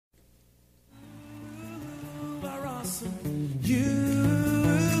awesome. You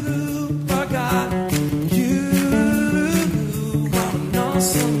are God. You are an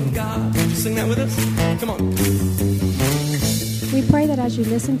awesome God. Sing that with us. Come on. We pray that as you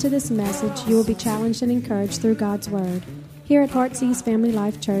listen to this message, you will be challenged and encouraged through God's Word. Here at Heartsease Family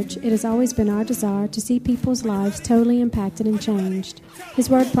Life Church, it has always been our desire to see people's lives totally impacted and changed.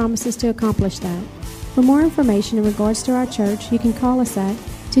 His Word promises to accomplish that. For more information in regards to our church, you can call us at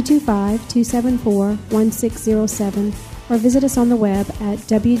 225-274-1607 or visit us on the web at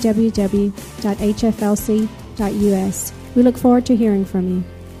www.hflc.us. We look forward to hearing from you.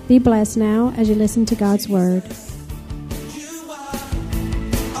 Be blessed now as you listen to God's Word.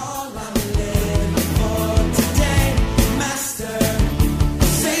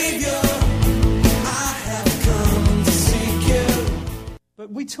 But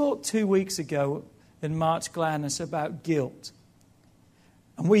we talked 2 weeks ago in March Gladness about guilt.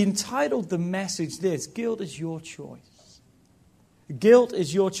 And we entitled the message this: Guilt is your choice. Guilt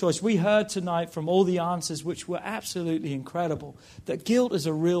is your choice. We heard tonight from all the answers, which were absolutely incredible, that guilt is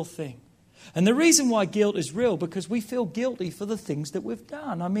a real thing. And the reason why guilt is real, because we feel guilty for the things that we've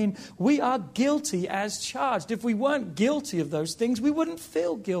done. I mean, we are guilty as charged. If we weren't guilty of those things, we wouldn't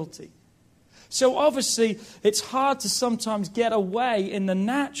feel guilty. So obviously, it's hard to sometimes get away in the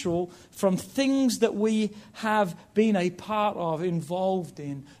natural from things that we have been a part of, involved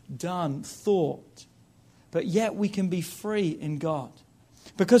in, done, thought. But yet we can be free in God.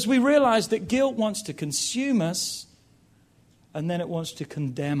 Because we realize that guilt wants to consume us, and then it wants to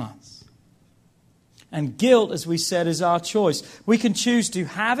condemn us. And guilt, as we said, is our choice. We can choose to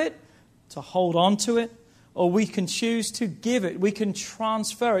have it, to hold on to it, or we can choose to give it. We can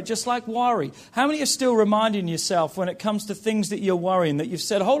transfer it, just like worry. How many are still reminding yourself when it comes to things that you're worrying, that you've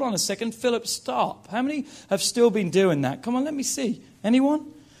said, hold on a second, Philip, stop? How many have still been doing that? Come on, let me see.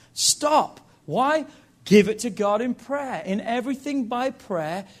 Anyone? Stop. Why? Give it to God in prayer. In everything by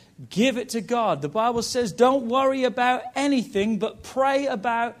prayer, give it to God. The Bible says, don't worry about anything, but pray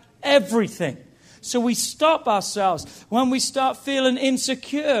about everything. So we stop ourselves. When we start feeling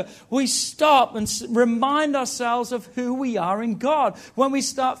insecure, we stop and remind ourselves of who we are in God. When we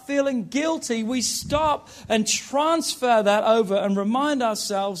start feeling guilty, we stop and transfer that over and remind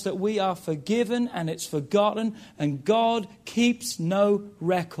ourselves that we are forgiven and it's forgotten, and God keeps no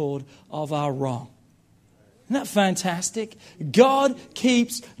record of our wrong. Isn't that fantastic? God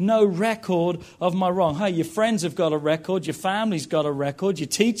keeps no record of my wrong. Hey, your friends have got a record, your family's got a record, your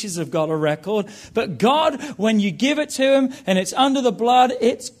teachers have got a record. But God, when you give it to Him and it's under the blood,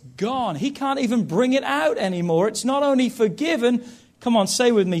 it's gone. He can't even bring it out anymore. It's not only forgiven, come on,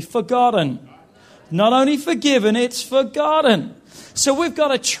 say with me, forgotten. Not only forgiven, it's forgotten. So we've got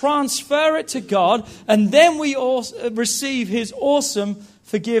to transfer it to God, and then we also receive His awesome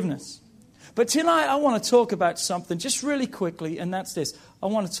forgiveness. But tonight I want to talk about something just really quickly, and that's this. I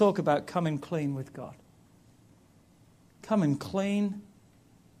want to talk about coming clean with God. Coming clean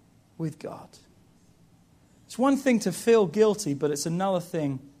with God. It's one thing to feel guilty, but it's another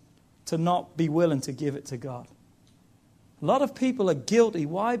thing to not be willing to give it to God. A lot of people are guilty.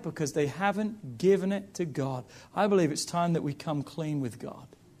 Why? Because they haven't given it to God. I believe it's time that we come clean with God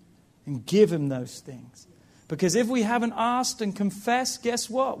and give Him those things. Because if we haven't asked and confessed, guess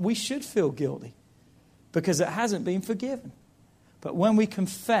what? We should feel guilty because it hasn't been forgiven. But when we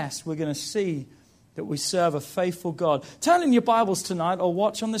confess, we're going to see that we serve a faithful God. Turn in your Bibles tonight or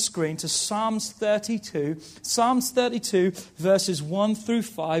watch on the screen to Psalms 32. Psalms 32, verses 1 through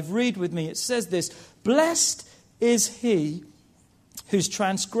 5. Read with me. It says this: Blessed is he whose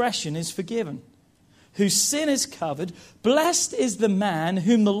transgression is forgiven, whose sin is covered. Blessed is the man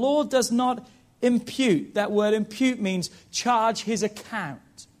whom the Lord does not impute. That word impute means charge his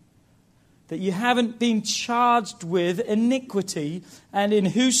account. That you haven't been charged with iniquity, and in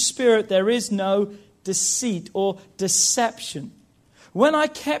whose spirit there is no deceit or deception. When I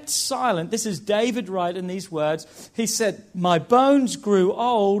kept silent, this is David writing these words, he said, my bones grew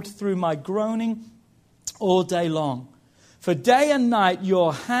old through my groaning all day long. For day and night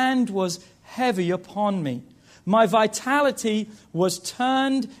your hand was heavy upon me. My vitality was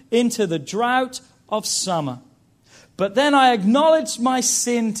turned into the drought of summer. But then I acknowledged my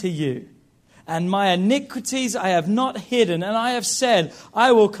sin to you, and my iniquities I have not hidden. And I have said,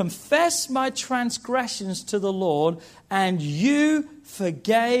 I will confess my transgressions to the Lord, and you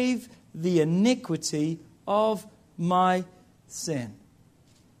forgave the iniquity of my sin.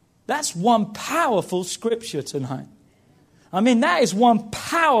 That's one powerful scripture tonight. I mean, that is one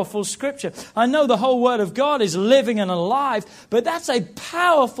powerful scripture. I know the whole Word of God is living and alive, but that's a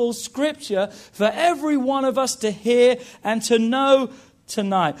powerful scripture for every one of us to hear and to know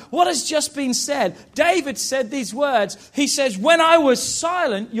tonight? What has just been said? David said these words. He says, when I was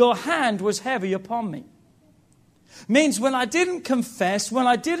silent, your hand was heavy upon me. Means when I didn't confess, when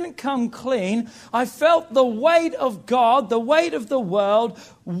I didn't come clean, I felt the weight of God, the weight of the world,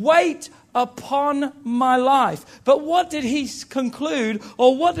 weight upon my life. But what did he conclude,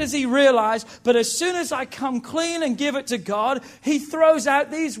 or what does he realize? But as soon as I come clean and give it to God, he throws out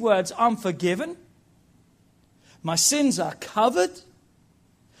these words: I'm forgiven. My sins are covered.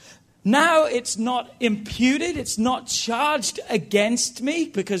 Now it's not imputed, it's not charged against me,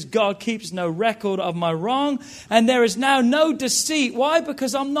 because God keeps no record of my wrong. And there is now no deceit. Why?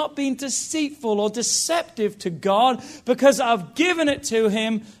 Because I'm not being deceitful or deceptive to God, because I've given it to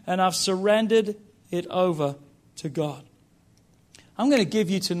him and I've surrendered it over to God. I'm going to give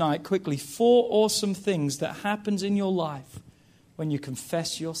you tonight quickly 4 awesome things that happens in your life when you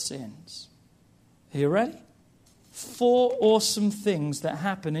confess your sins. Are you ready? 4 awesome things that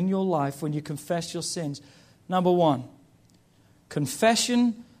happen in your life when you confess your sins. Number 1,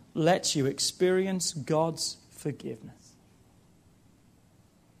 confession lets you experience God's forgiveness.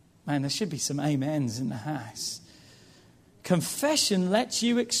 Man, there should be some amens in the house. Confession lets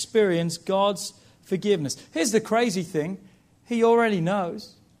you experience God's forgiveness. Here's the crazy thing. He already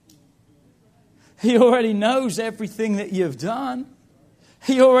knows. He already knows everything that you've done.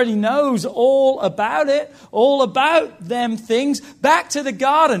 He already knows all about it, all about them things. Back to the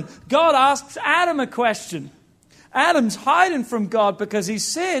garden. God asks Adam a question. Adam's hiding from God because he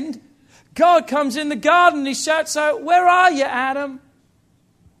sinned. God comes in the garden and he shouts out, "Where are you, Adam?"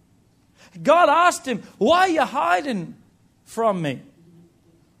 God asked him, "Why are you hiding from me?"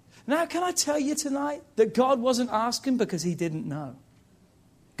 Now, can I tell you tonight that God wasn't asking because he didn't know?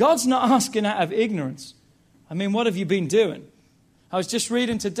 God's not asking out of ignorance. I mean, what have you been doing? I was just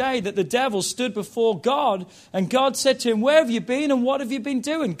reading today that the devil stood before God and God said to him, "Where have you been and what have you been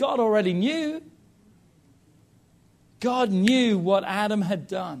doing?" God already knew. God knew what Adam had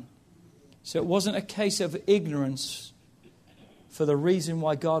done. So it wasn't a case of ignorance for the reason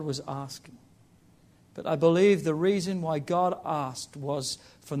why God was asking. But I believe the reason why God asked was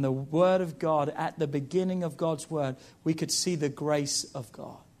from the Word of God. At the beginning of God's Word, we could see the grace of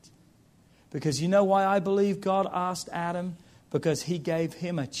God. Because you know why I believe God asked Adam? Because he gave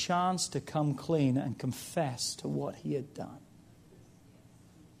him a chance to come clean and confess to what he had done.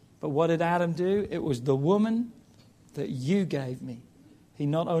 But what did Adam do? It was the woman that you gave me. He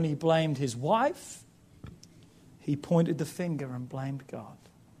not only blamed his wife, he pointed the finger and blamed God.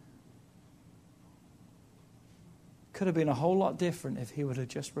 Could have been a whole lot different if he would have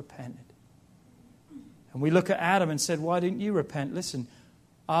just repented. And we look at Adam and said, "Why didn't you repent?" Listen,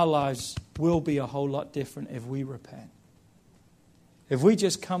 our lives will be a whole lot different if we repent. If we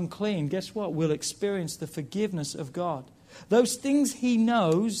just come clean, guess what? We'll experience the forgiveness of God. Those things he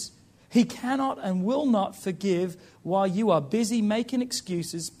knows, he cannot and will not forgive while you are busy making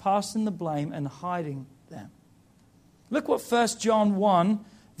excuses, passing the blame and hiding them. Look what 1 John 1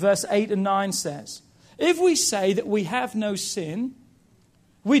 verse 8 and 9 says. If we say that we have no sin,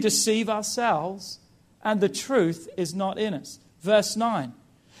 we deceive ourselves and the truth is not in us. Verse 9.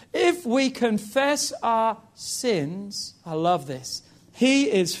 If we confess our sins, I love this, he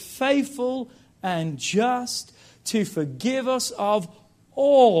is faithful and just to forgive us of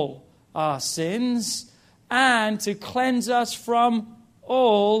all our sins and to cleanse us from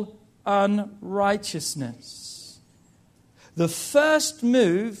all unrighteousness. The first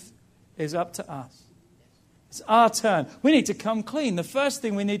move is up to us. It's our turn. We need to come clean. The first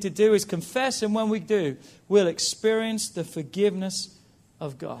thing we need to do is confess, and when we do, we'll experience the forgiveness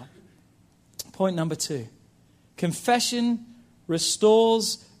of God. Point number 2. Confession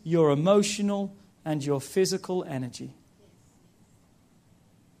restores your emotional and your physical energy.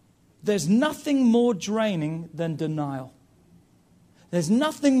 There's nothing more draining than denial. There's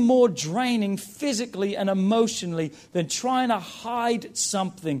nothing more draining physically and emotionally than trying to hide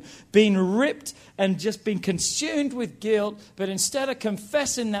something, being ripped and just being consumed with guilt. But instead of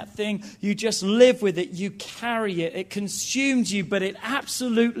confessing that thing, you just live with it. You carry it. It consumes you, but it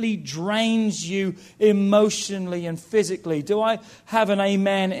absolutely drains you emotionally and physically. Do I have an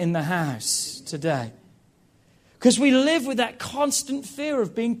amen in the house today? Because we live with that constant fear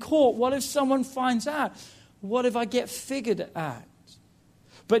of being caught. What if someone finds out? What if I get figured out?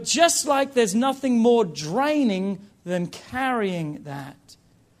 But just like there's nothing more draining than carrying that,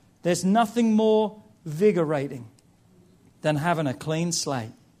 there's nothing more vigorating than having a clean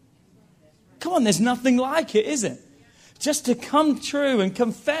slate. Come on, there's nothing like it, is it? just to come true and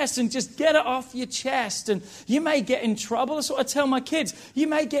confess and just get it off your chest. And you may get in trouble. That's what I tell my kids. You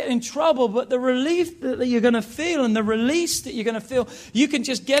may get in trouble, but the relief that you're going to feel and the release that you're going to feel, you can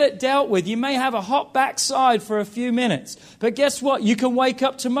just get it dealt with. You may have a hot backside for a few minutes, but guess what? You can wake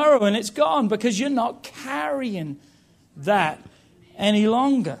up tomorrow and it's gone because you're not carrying that any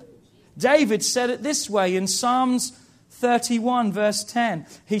longer. David said it this way in Psalms 31 verse 10.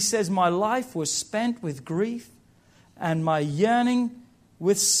 He says, "My life was spent with grief and my yearning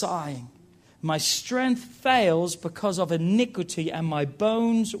with sighing. My strength fails because of iniquity and my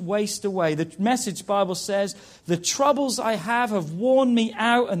bones waste away." The Message Bible says, "The troubles I have worn me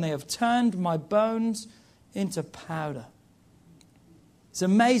out and they have turned my bones into powder." It's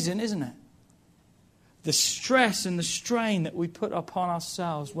amazing, isn't it? The stress and the strain that we put upon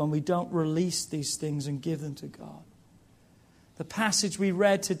ourselves when we don't release these things and give them to God. The passage we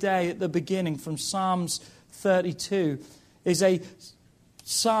read today at the beginning from Psalms 32 is a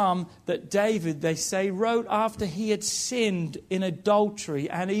psalm that David, they say, wrote after he had sinned in adultery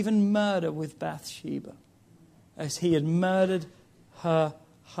and even murder with Bathsheba, as he had murdered her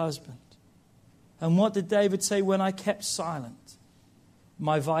husband. And what did David say? "When I kept silent,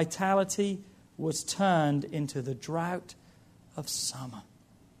 my vitality was turned into the drought of summer.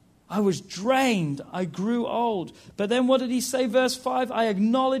 I was drained, I grew old." But then what did he say? Verse 5, "I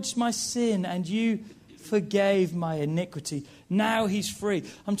acknowledged my sin and you forgave my iniquity." Now he's free.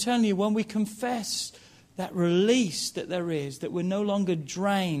 I'm telling you, when we confess that release that there is, that we're no longer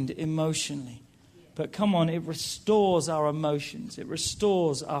drained emotionally. But come on, it restores our emotions. It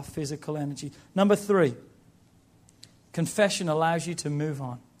restores our physical energy. Number 3, confession allows you to move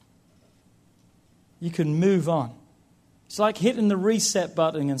on. You can move on. It's like hitting the reset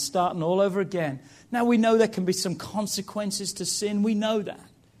button and starting all over again. Now we know there can be some consequences to sin. We know that.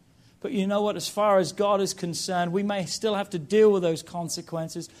 But you know what? As far as God is concerned, we may still have to deal with those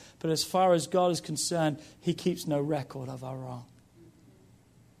consequences. But as far as God is concerned, He keeps no record of our wrong.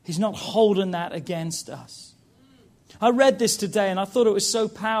 He's not holding that against us. I read this today and I thought it was so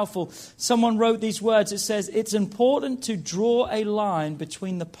powerful. Someone wrote these words. It says, "It's important to draw a line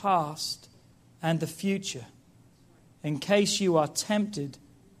between the past and the future in case you are tempted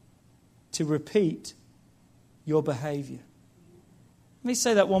to repeat your behavior." Let me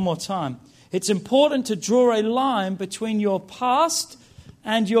say that one more time. It's important to draw a line between your past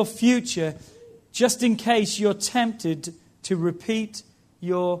and your future just in case you're tempted to repeat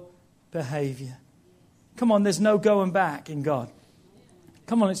your behavior. Come on, there's no going back in God.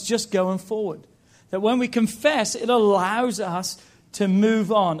 Come on, it's just going forward. That when we confess, it allows us to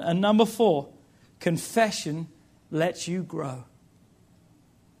move on. And number 4, confession lets you grow.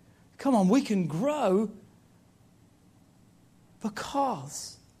 Come on, we can grow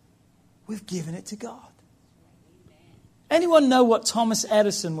because we've given it to God. Anyone know what Thomas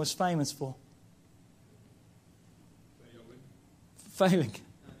Edison was famous for? Failing.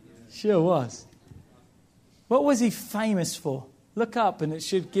 Sure was. What was he famous for? Look up and it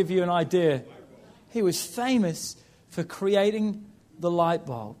should give you an idea. He was famous for creating the light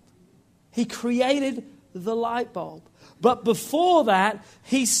bulb. He created the light bulb. But before that,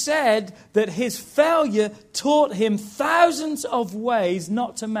 he said that his failure taught him thousands of ways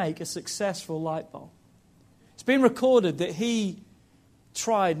not to make a successful light bulb. It's been recorded that he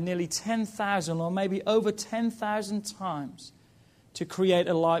tried nearly 10,000 or maybe over 10,000 times to create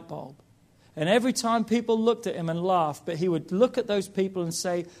a light bulb. And every time people looked at him and laughed, but he would look at those people and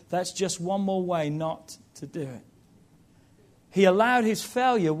say, "That's just one more way not to do it." He allowed his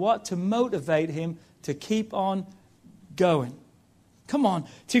failure, to motivate him to keep on going. Come on,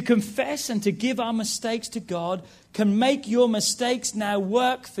 to confess and to give our mistakes to God can make your mistakes now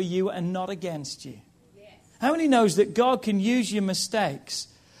work for you and not against you. Yes. How many knows that God can use your mistakes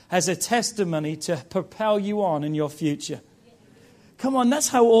as a testimony to propel you on in your future? Come on, that's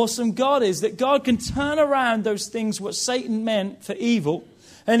how awesome God is, that God can turn around those things what Satan meant for evil,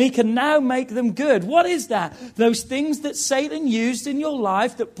 and He can now make them good. What is that? Those things that Satan used in your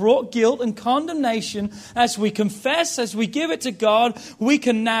life that brought guilt and condemnation, as we confess, as we give it to God, we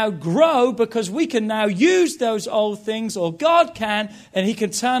can now grow because we can now use those old things, or God can, and He can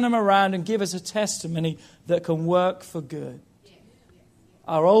turn them around and give us a testimony that can work for good.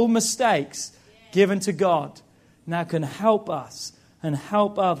 Our old mistakes given to God now can help us and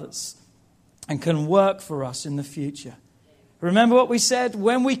help others and can work for us in the future. Remember what we said?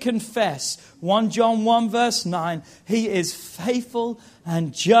 When we confess, 1 John 1 verse 9, He is faithful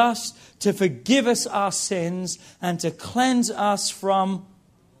and just to forgive us our sins and to cleanse us from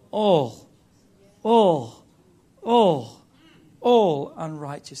all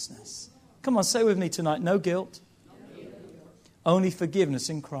unrighteousness. Come on, say with me tonight, no guilt, Only forgiveness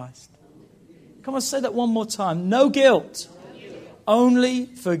in Christ. Come on, say that one more time. No guilt. Only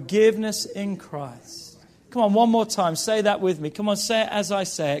forgiveness in Christ. Come on, one more time. Say that with me. Come on, say it as I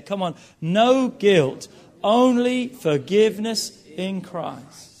say it. Come on. No guilt. Only forgiveness in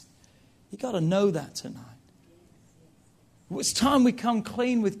Christ. You got to know that tonight. It's time we come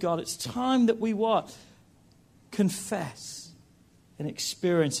clean with God. It's time that we what? Confess and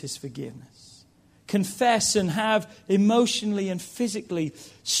experience His forgiveness. Confess and have emotionally and physically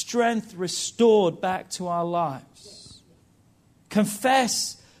strength restored back to our lives.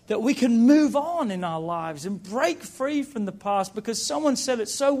 Confess that we can move on in our lives and break free from the past, because someone said it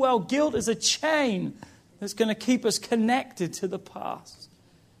so well, guilt is a chain that's going to keep us connected to the past.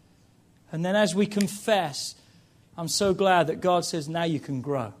 And then as we confess, I'm so glad that God says now you can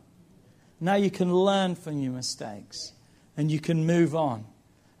grow. Now you can learn from your mistakes and you can move on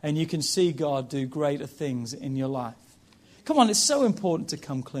and you can see God do greater things in your life. Come on, it's so important to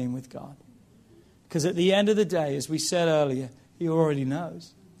come clean with God. Because at the end of the day, as we said earlier, He already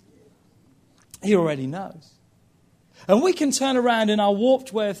knows. He already knows. And we can turn around in our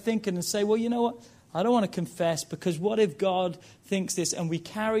warped way of thinking and say, well, you know what? I don't want to confess because what if God thinks this? And we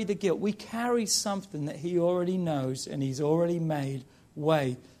carry the guilt. We carry something that He already knows and He's already made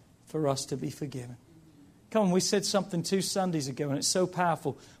way for us to be forgiven. Come on, we said something 2 Sundays ago and it's so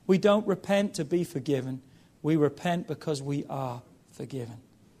powerful. We don't repent to be forgiven. We repent because we are forgiven.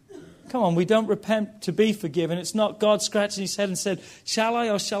 Come on, we don't repent to be forgiven. It's not God scratching His head and said, shall I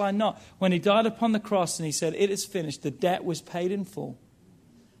or shall I not? When He died upon the cross and He said, it is finished, the debt was paid in full.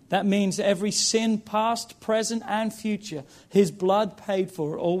 That means every sin, past, present, and future, His blood paid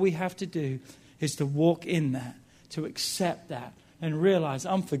for. All we have to do is to walk in that, to accept that, and realize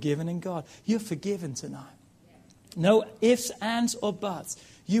I'm forgiven in God. You're forgiven tonight. No ifs, ands, or buts.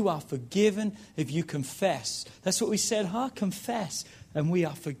 You are forgiven if you confess. That's what we said, confess, and we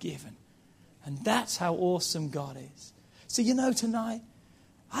are forgiven. And that's how awesome God is. So you know tonight,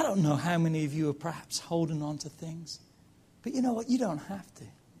 I don't know how many of you are perhaps holding on to things. But you know what? You don't have to.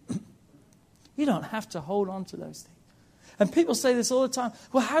 You don't have to hold on to those things. And people say this all the time.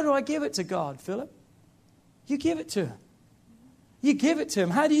 Well, how do I give it to God, Philip? You give it to Him. You give it to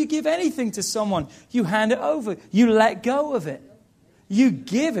Him. How do you give anything to someone? You hand it over. You let go of it. You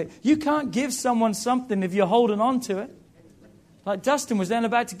give it. You can't give someone something if you're holding on to it. Like Dustin was then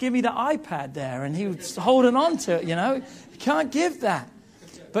about to give me the iPad there and he was holding on to it, you know. You can't give that.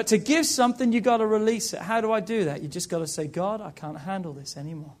 But to give something, you've got to release it. How do I do that? You just got to say, God, I can't handle this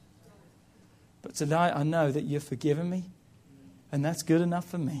anymore. But tonight I know that you've forgiven me, and that's good enough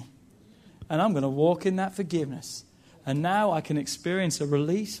for me. And I'm going to walk in that forgiveness. And now I can experience a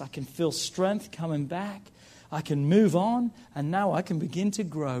release. I can feel strength coming back. I can move on, and now I can begin to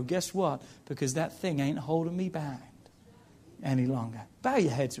grow. Guess what? Because that thing ain't holding me back any longer. Bow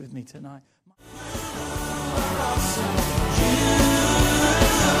your heads with me tonight.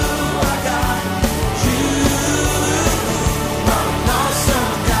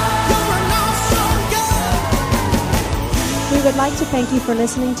 We would like to thank you for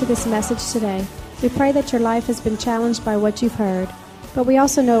listening to this message today. We pray that your life has been challenged by what you've heard, but we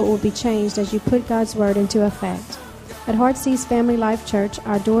also know it will be changed as you put God's Word into effect. At Heartsease Family Life Church,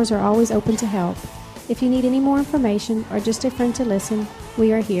 our doors are always open to help. If you need any more information or just a friend to listen,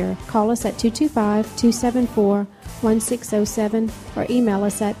 we are here. Call us at 225-274-1607 or email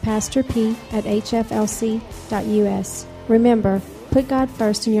us at pastorp@hflc.us. Remember, put God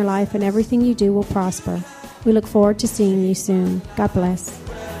first in your life and everything you do will prosper. We look forward to seeing you soon. God bless.